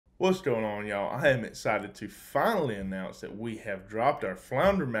What's going on, y'all? I am excited to finally announce that we have dropped our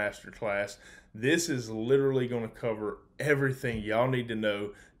Flounder Masterclass. This is literally going to cover everything y'all need to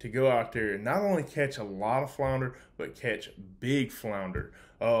know to go out there and not only catch a lot of flounder, but catch big flounder.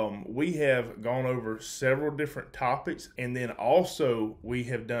 We have gone over several different topics, and then also we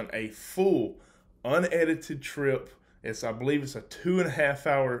have done a full unedited trip. I believe it's a 2.5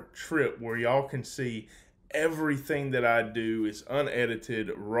 hour trip where y'all can see everything that I do is unedited,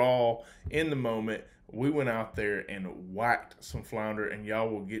 raw, in the moment. We went out there and whacked some flounder, and y'all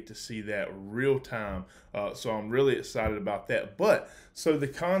will get to see that real time. So I'm really excited about that. So the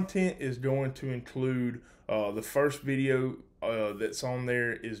content is going to include the first video that's on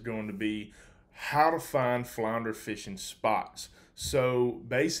there is going to be how to find flounder fishing spots. So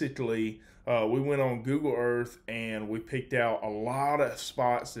basically, we went on Google Earth and we picked out a lot of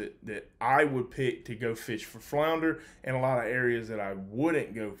spots that I would pick to go fish for flounder, and a lot of areas that I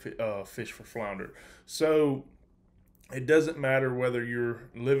wouldn't go fish for flounder. So it doesn't matter whether you're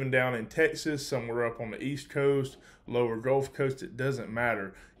living down in Texas, somewhere up on the East Coast, lower Gulf Coast, it doesn't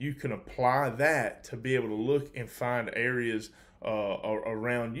matter. You can apply that to be able to look and find areas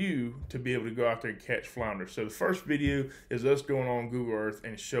around you to be able to go out there and catch flounder. So the first video is us going on Google Earth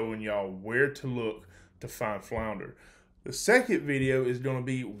and showing y'all where to look to find flounder. The second video is going to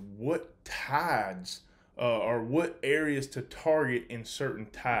be what tides or what areas to target in certain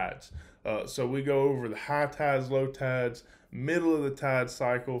tides. So we go over the high tides, low tides, middle of the tide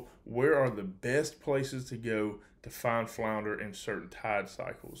cycle, where are the best places to go to find flounder in certain tide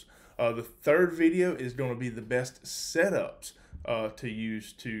cycles. The third video is going to be the best setups to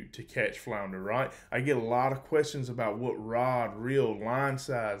use to catch flounder, right? I get a lot of questions about what rod, reel, line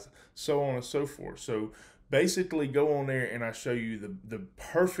size, so on and so forth. So basically go on there and I show you the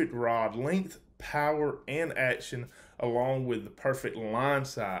perfect rod length, power, and action, along with the perfect line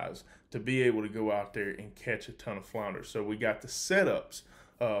size to be able to go out there and catch a ton of flounder. So we got the setups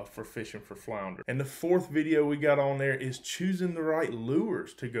for fishing for flounder. And the fourth video we got on there is choosing the right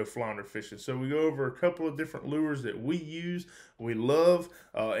lures to go flounder fishing. So we go over a couple of different lures that we use, we love,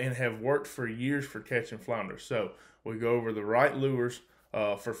 and have worked for years for catching flounder. So we go over the right lures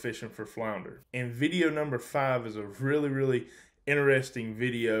for fishing for flounder. And video number 5 is a really interesting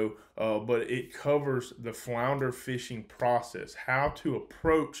video, but it covers the flounder fishing process, how to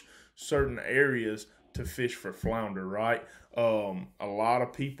approach certain areas to fish for flounder, right? A lot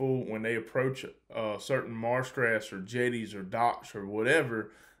of people, when they approach certain marsh grass or jetties or docks or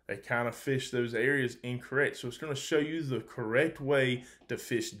whatever, they kind of fish those areas incorrect. So it's going to show you the correct way to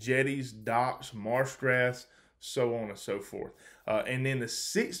fish jetties, docks, marsh grass, so on and so forth. And then the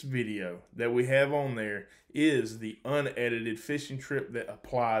 6th video that we have on there is the unedited fishing trip that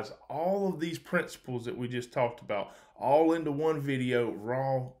applies all of these principles that we just talked about all into one video,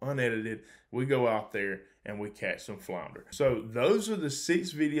 raw, unedited. We go out there and we catch some flounder. So those are the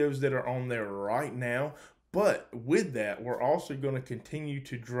 6 videos that are on there right now. But with that, we're also going to continue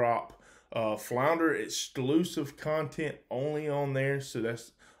to drop flounder exclusive content only on there. So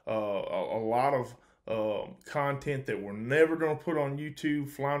that's a lot of content that we're never going to put on YouTube.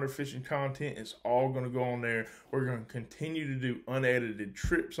 Flounder fishing content is all going to go on there. We're going to continue to do unedited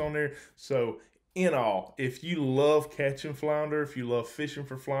trips on there. So in all, if you love catching flounder, if you love fishing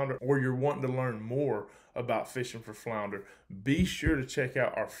for flounder, or you're wanting to learn more about fishing for flounder, be sure to check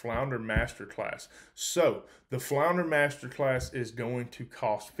out our Flounder Masterclass. So the Flounder Masterclass is going to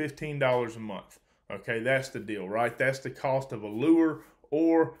cost $15 a month. Okay, that's the deal, right? That's the cost of a lure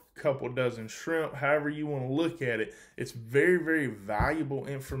or a couple dozen shrimp, however you want to look at it. It's very valuable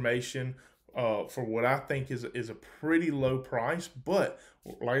information for what I think is a pretty low price. But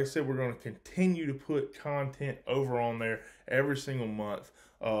like I said, we're going to continue to put content over on there every single month.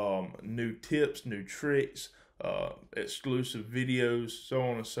 New tips, new tricks, exclusive videos, so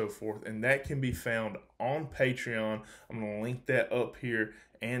on and so forth. And that can be found on Patreon. I'm going to link that up here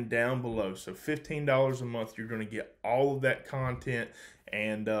and down below. So $15 a month, you're going to get all of that content.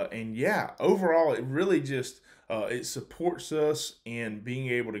 And yeah, overall, it really just it supports us in being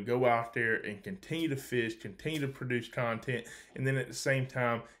able to go out there and continue to fish, continue to produce content, and then at the same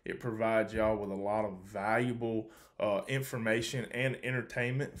time, it provides y'all with a lot of valuable information and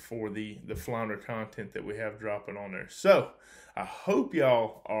entertainment for the flounder content that we have dropping on there. So I hope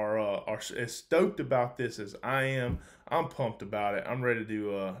y'all are as stoked about this as I am. I'm pumped about it. I'm ready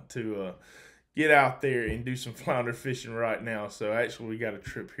to get out there and do some flounder fishing right now. So actually, we got a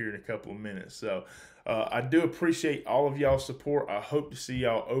trip here in a couple of minutes. So I do appreciate all of y'all's support. I hope to see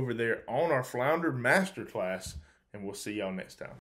y'all over there on our Flounder Masterclass, and we'll see y'all next time.